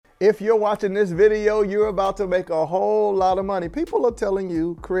If you're watching this video, you're about to make a whole lot of money. People are telling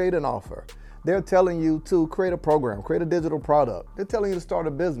you create an offer. They're telling you to create a program, create a digital product. They're telling you to start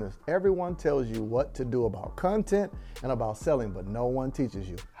a business. Everyone tells you what to do about content and about selling, but no one teaches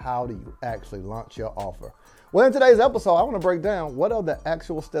you how do you actually launch your offer. Well, in today's episode, I want to break down what are the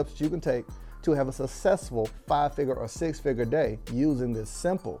actual steps that you can take to have a successful 5-figure or 6-figure day using this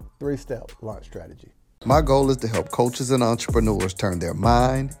simple 3-step launch strategy. My goal is to help coaches and entrepreneurs turn their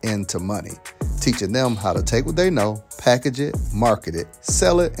mind into money, teaching them how to take what they know, package it, market it,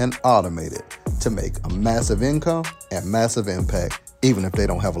 sell it, and automate it to make a massive income and massive impact, even if they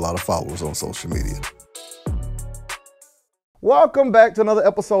don't have a lot of followers on social media. Welcome back to another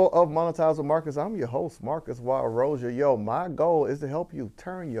episode of Monetize with Marcus. I'm your host, Marcus Rozier. Yo, my goal is to help you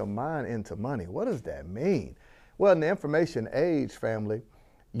turn your mind into money. What does that mean? Well, in the information age, family,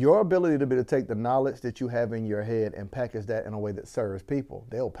 your ability to be to take the knowledge that you have in your head and package that in a way that serves people,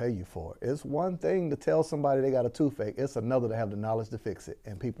 they'll pay you for it. It's one thing to tell somebody they got a toothache. It's another to have the knowledge to fix it,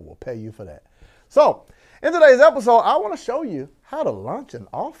 and people will pay you for that. So, in today's episode, I want to show you how to launch an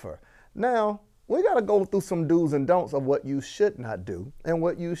offer. Now, we got to go through some do's and don'ts of what you should not do and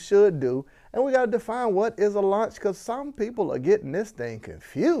what you should do, and we got to define what is a launch because some people are getting this thing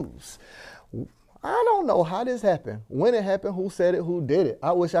confused. I don't know how this happened, when it happened, who said it, who did it.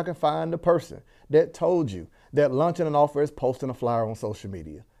 I wish I could find the person that told you that launching an offer is posting a flyer on social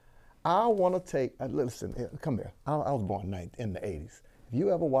media. I want to take, listen, come here. I was born in the 80s. If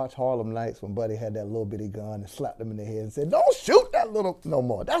you ever watch Harlem Nights when Buddy had that little bitty gun and slapped them in the head and said, don't shoot that little no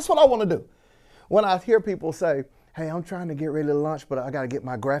more. That's what I want to do. When I hear people say, hey, I'm trying to get ready to launch, but I got to get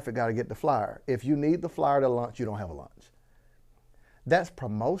my graphic, got to get the flyer. If you need the flyer to launch, you don't have a launch. That's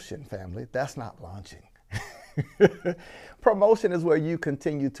promotion, family. That's not launching. Promotion is where you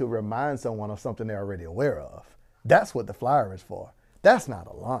continue to remind someone of something they're already aware of. That's what the flyer is for. That's not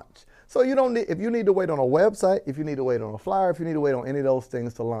a launch. So you don't need, if you need to wait on a website, if you need to wait on a flyer, if you need to wait on any of those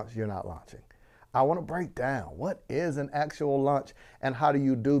things to launch, you're not launching. I want to break down what is an actual launch and how do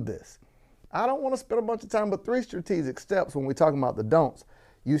you do this. I don't want to spend a bunch of time, but 3 strategic steps when we're talking about the don'ts.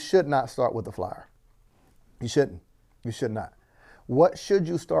 You should not start with the flyer. You shouldn't. You should not. What should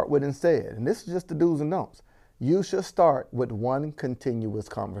you start with instead? And this is just the do's and don'ts. You should start with one continuous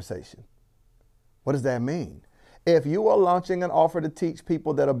conversation. What does that mean? If you are launching an offer to teach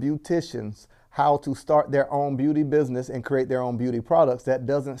people that are beauticians how to start their own beauty business and create their own beauty products, that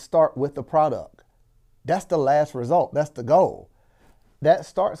doesn't start with the product. That's the last result. That's the goal. That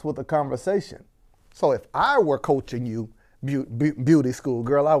starts with a conversation. So if I were coaching you beauty school,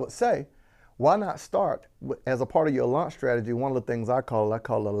 girl, I would say, why not start as a part of your launch strategy? One of the things I call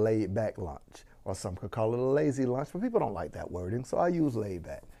a laid back launch, or some could call it a lazy launch, but people don't like that wording, so I use laid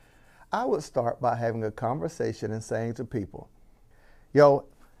back. I would start by having a conversation and saying to people, yo,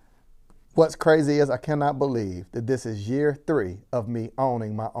 what's crazy is I cannot believe that this is year 3 of me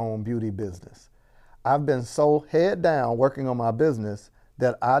owning my own beauty business. I've been so head down working on my business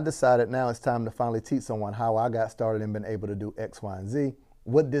that I decided now it's time to finally teach someone how I got started and been able to do X, Y, and Z.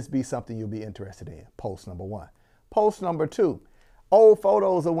 Would this be something you'd be interested in? Post number 1. Post number 2, old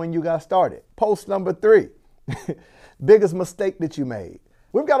photos of when you got started. Post number 3, biggest mistake that you made.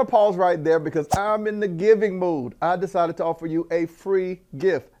 We've got to pause right there because I'm in the giving mood. I decided to offer you a free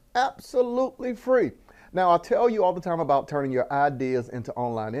gift, absolutely free. Now, I tell you all the time about turning your ideas into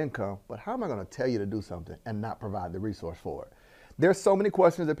online income, but how am I going to tell you to do something and not provide the resource for it? There's so many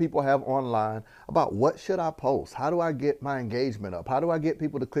questions that people have online about what should I post? How do I get my engagement up? How do I get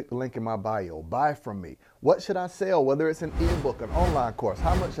people to click the link in my bio, buy from me? What should I sell? Whether it's an ebook, an online course,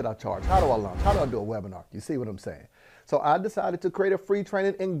 how much should I charge? How do I launch? How do I do a webinar? You see what I'm saying? So I decided to create a free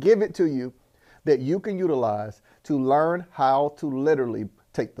training and give it to you that you can utilize to learn how to literally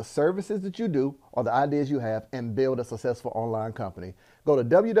take the services that you do or the ideas you have and build a successful online company. Go to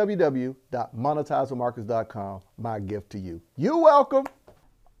www.monetizewithmarcus.com, my gift to you. You're welcome.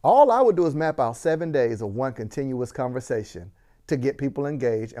 All I would do is map out 7 days of one continuous conversation to get people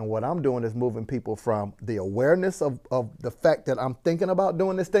engaged. And what I'm doing is moving people from the awareness of the fact that I'm thinking about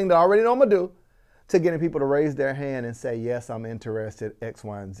doing this thing that I already know I'm going to do to getting people to raise their hand and say, yes, I'm interested, X,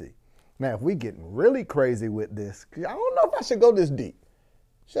 Y, and Z. Now, if we getting really crazy with this, I don't know if I should go this deep.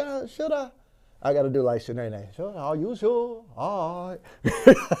 Should I? I got to do like Shanae. Sure, are you sure? All right.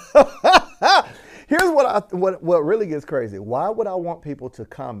 Here's what really gets crazy. Why would I want people to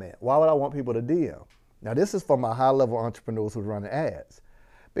comment? Why would I want people to DM? Now, this is for my high-level entrepreneurs who's running ads.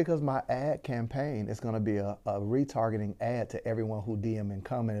 Because my ad campaign is going to be a retargeting ad to everyone who DM and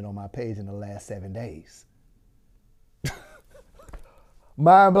commented on my page in the last 7 days.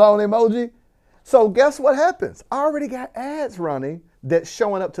 Mind blown emoji. So guess what happens? I already got ads running that's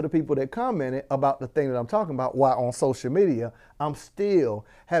showing up to the people that commented about the thing that I'm talking about, while on social media, I'm still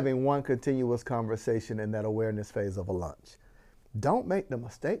having one continuous conversation in that awareness phase of a lunch. Don't make the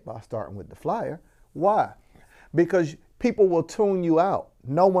mistake by starting with the flyer. Why? Because people will tune you out.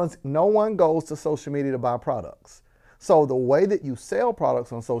 No one goes to social media to buy products. So the way that you sell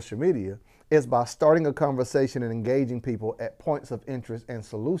products on social media is by starting a conversation and engaging people at points of interest and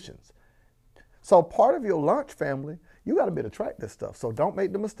solutions. So part of your lunch, family, you got to be able to track this stuff. So don't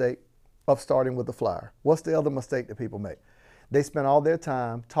make the mistake of starting with the flyer. What's the other mistake that people make? They spend all their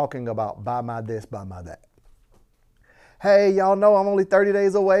time talking about buy my this, buy my that. Hey, y'all know I'm only 30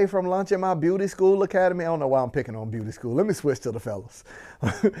 days away from launching my beauty school academy. I don't know why I'm picking on beauty school. Let me switch to the fellas.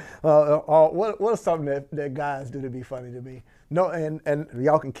 What's something that guys do to be funny to me? No, and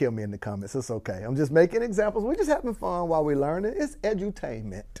y'all can kill me in the comments. It's okay. I'm just making examples. We're just having fun while we learning. It's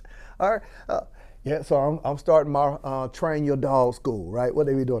edutainment. All right. Yeah, so I'm starting my train your dog school, right? What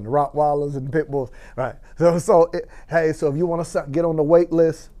they be doing? The Rottweilers and the Pit Bulls, right? So if you want to get on the wait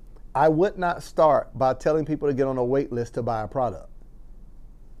list, I would not start by telling people to get on a wait list to buy a product.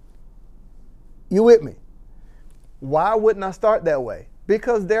 You with me? Why wouldn't I start that way?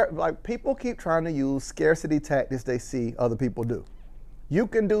 Because people keep trying to use scarcity tactics they see other people do. You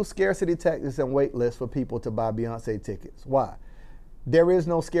can do scarcity tactics and wait lists for people to buy Beyonce tickets. Why? There is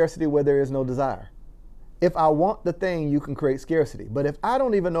no scarcity where there is no desire. If I want the thing, you can create scarcity. But if I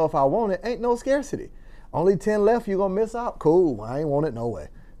don't even know if I want it, ain't no scarcity. Only 10 left, you're going to miss out. Cool, I ain't want it no way.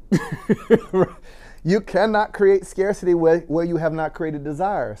 You cannot create scarcity where you have not created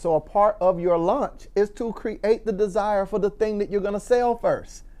desire. So a part of your lunch is to create the desire for the thing that you're going to sell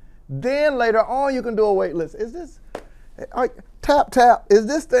first. Then later on, you can do a wait list. Is this, tap, is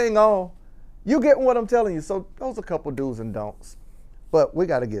this thing on? You getting what I'm telling you? So those are a couple do's and don'ts. But we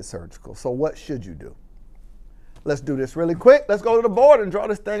got to get surgical. So what should you do? Let's do this really quick. Let's go to the board and draw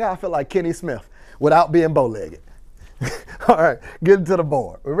this thing out. I feel like Kenny Smith without being bow-legged. All right, get into the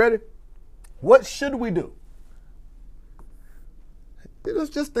board. We ready? What should we do?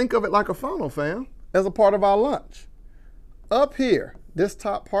 Let's just think of it like a funnel, fam, as a part of our lunch. Up here, this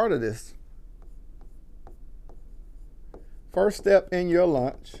top part of this, first step in your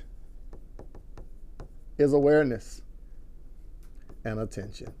lunch is awareness and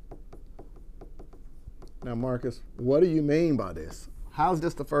attention. Now, Marcus, what do you mean by this? How's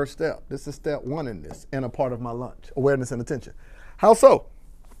this the first step? This is step one in this, and a part of my lunch, awareness and attention. How so?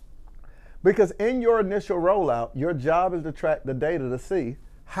 Because in your initial rollout, your job is to track the data to see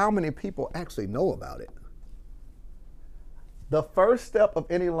how many people actually know about it. The first step of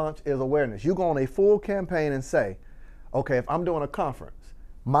any lunch is awareness. You go on a full campaign and say, okay, if I'm doing a conference,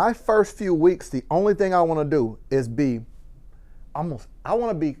 my first few weeks, the only thing I want to do is I want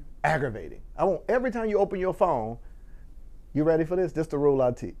to be aggravating. I want every time you open your phone, you ready for this? This is the rule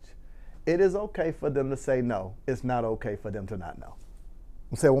I teach. It is okay for them to say no. It's not okay for them to not know.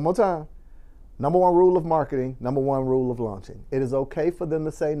 I'll say it one more time. Number one rule of marketing, number one rule of launching. It is okay for them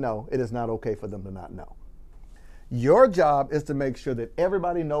to say no. It is not okay for them to not know. Your job is to make sure that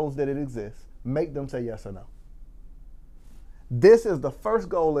everybody knows that it exists. Make them say yes or no. This is the first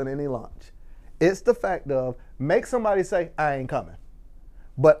goal in any launch. It's the fact of make somebody say, I ain't coming.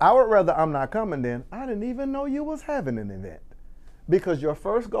 But I would rather I'm not coming than I didn't even know you was having an event. Because your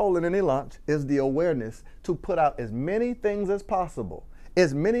first goal in any launch is the awareness to put out as many things as possible.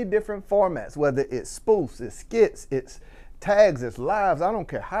 As many different formats, whether it's spoofs, it's skits, it's tags, it's lives, I don't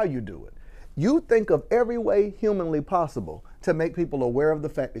care how you do it. You think of every way humanly possible to make people aware of the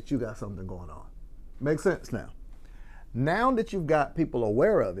fact that you got something going on. Makes sense now? Now that you've got people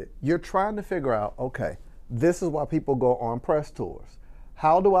aware of it, you're trying to figure out, okay, this is why people go on press tours.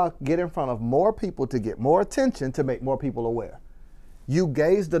 How do I get in front of more people to get more attention to make more people aware? You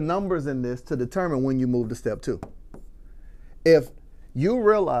gauge the numbers in this to determine when you move to step two. If you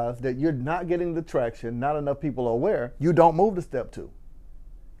realize that you're not getting the traction, not enough people are aware, you don't move to step two.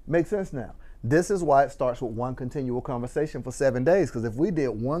 Makes sense now? This is why it starts with one continual conversation for 7 days, because if we did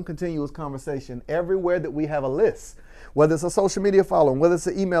one continuous conversation everywhere that we have a list, whether it's a social media following, whether it's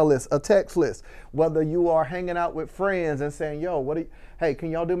an email list, a text list, whether you are hanging out with friends and saying, yo, hey, can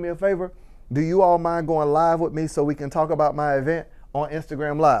y'all do me a favor? Do you all mind going live with me so we can talk about my event on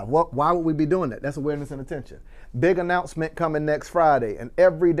Instagram Live? Why would we be doing that? That's awareness and attention. Big announcement coming next Friday, and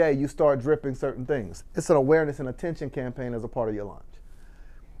every day you start dripping certain things. It's an awareness and attention campaign as a part of your launch.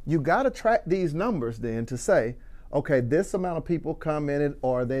 You got to track these numbers then to say, okay, this amount of people commented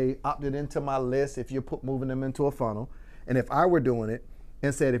or they opted into my list if you're moving them into a funnel. And if I were doing it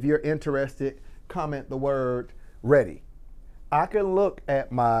and said, if you're interested, comment the word ready. I can look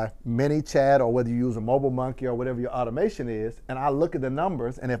at my mini chat, or whether you use a mobile monkey or whatever your automation is, and I look at the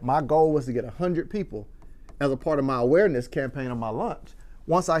numbers, and if my goal was to get 100 people as a part of my awareness campaign on my launch,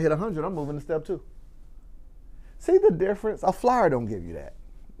 once I hit 100, I'm moving to step 2. See the difference? A flyer don't give you that.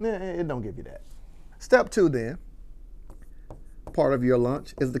 It don't give you that. Step 2 then, part of your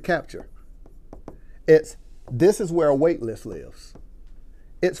launch, is the capture. This is where a wait list lives.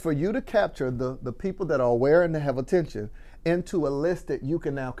 It's for you to capture the people that are aware and that have attention into a list that you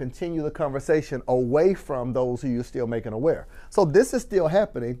can now continue the conversation away from those who you're still making aware. So this is still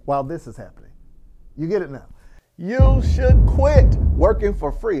happening while this is happening. You get it now? You should quit working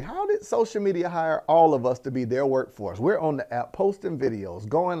for free. How did social media hire all of us to be their workforce? We're on the app posting videos,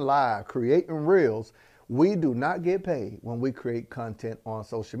 going live, creating reels. We do not get paid when we create content on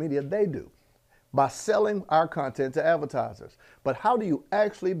social media. They do, by selling our content to advertisers. But how do you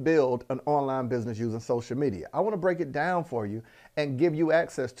actually build an online business using social media? I want to break it down for you and give you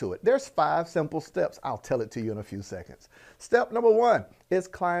access to it. There's 5 simple steps. I'll tell it to you in a few seconds. Step number 1 is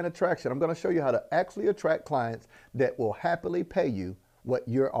client attraction. I'm going to show you how to actually attract clients that will happily pay you what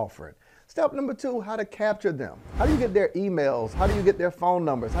you're offering. Step number 2, how to capture them. How do you get their emails? How do you get their phone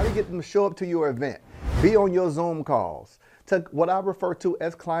numbers? How do you get them to show up to your event? Be on your Zoom calls. To what I refer to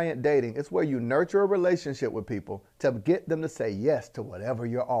as client dating. It's where you nurture a relationship with people to get them to say yes to whatever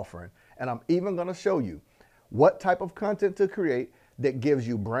you're offering. And I'm even going to show you what type of content to create that gives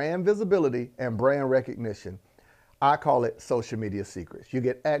you brand visibility and brand recognition. I call it social media secrets. You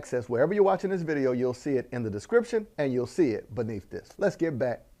get access wherever you're watching this video. You'll see it in the description and you'll see it beneath this. Let's get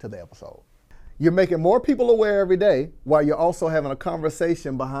back to the episode. You're making more people aware every day while you're also having a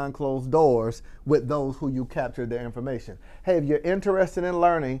conversation behind closed doors with those who you captured their information. Hey, if you're interested in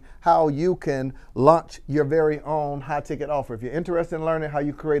learning how you can launch your very own high-ticket offer, if you're interested in learning how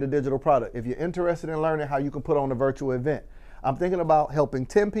you create a digital product, if you're interested in learning how you can put on a virtual event, I'm thinking about helping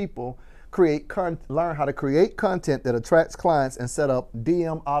 10 people learn how to create content that attracts clients and set up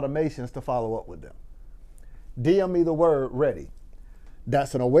DM automations to follow up with them. DM me the word ready.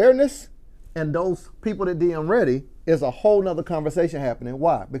 That's an awareness. And those people that DM ready is a whole nother conversation happening.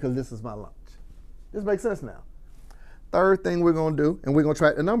 Why? Because this is my launch. This makes sense now. Third thing we're going to do, and we're going to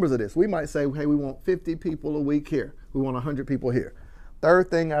track the numbers of this. We might say, hey, we want 50 people a week here. We want 100 people here. Third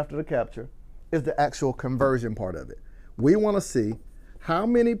thing after the capture is the actual conversion part of it. We want to see how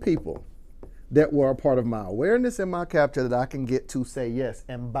many people that were a part of my awareness and my capture that I can get to say yes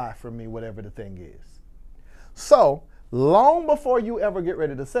and buy from me whatever the thing is. So, long before you ever get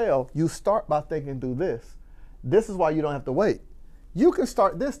ready to sell, you start by thinking through this. This is why you don't have to wait. You can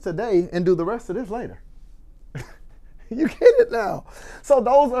start this today and do the rest of this later. You get it now. So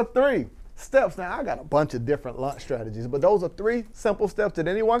those are 3 steps. Now, I got a bunch of different launch strategies, but those are 3 simple steps that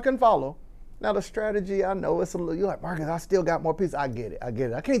anyone can follow. Now, the strategy, I know it's a little, you're like, Marcus, I still got more pieces. I get it.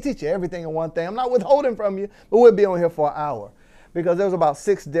 I can't teach you everything in one thing. I'm not withholding from you, but we'll be on here for an hour. Because there's about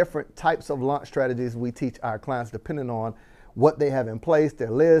 6 different types of launch strategies we teach our clients depending on what they have in place, their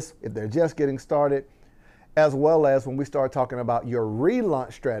list, if they're just getting started, as well as when we start talking about your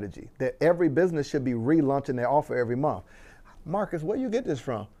relaunch strategy, that every business should be relaunching their offer every month. Marcus, where you get this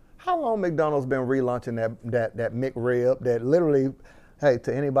from? How long McDonald's been relaunching that McRib that literally, hey,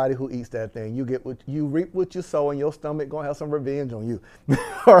 to anybody who eats that thing, you reap what you sow, and your stomach gonna have some revenge on you.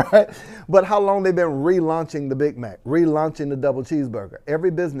 All right? But how long they've been relaunching the Big Mac, relaunching the double cheeseburger? Every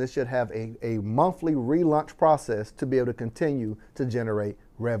business should have a monthly relaunch process to be able to continue to generate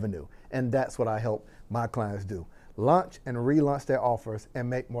revenue. And that's what I help my clients do. Launch and relaunch their offers and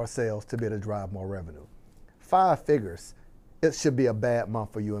make more sales to be able to drive more revenue. 5 figures. It should be a bad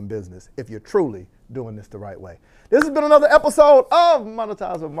month for you in business if you're truly doing this the right way. This has been another episode of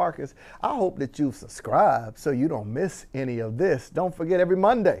Monetize with Marcus. I hope that you've subscribed so you don't miss any of this. Don't forget, every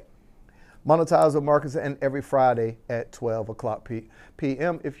Monday, Monetize with Marcus, and every Friday at 12 o'clock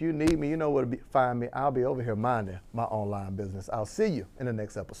p.m. If you need me, you know where to find me. I'll be over here minding my online business. I'll see you in the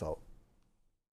next episode.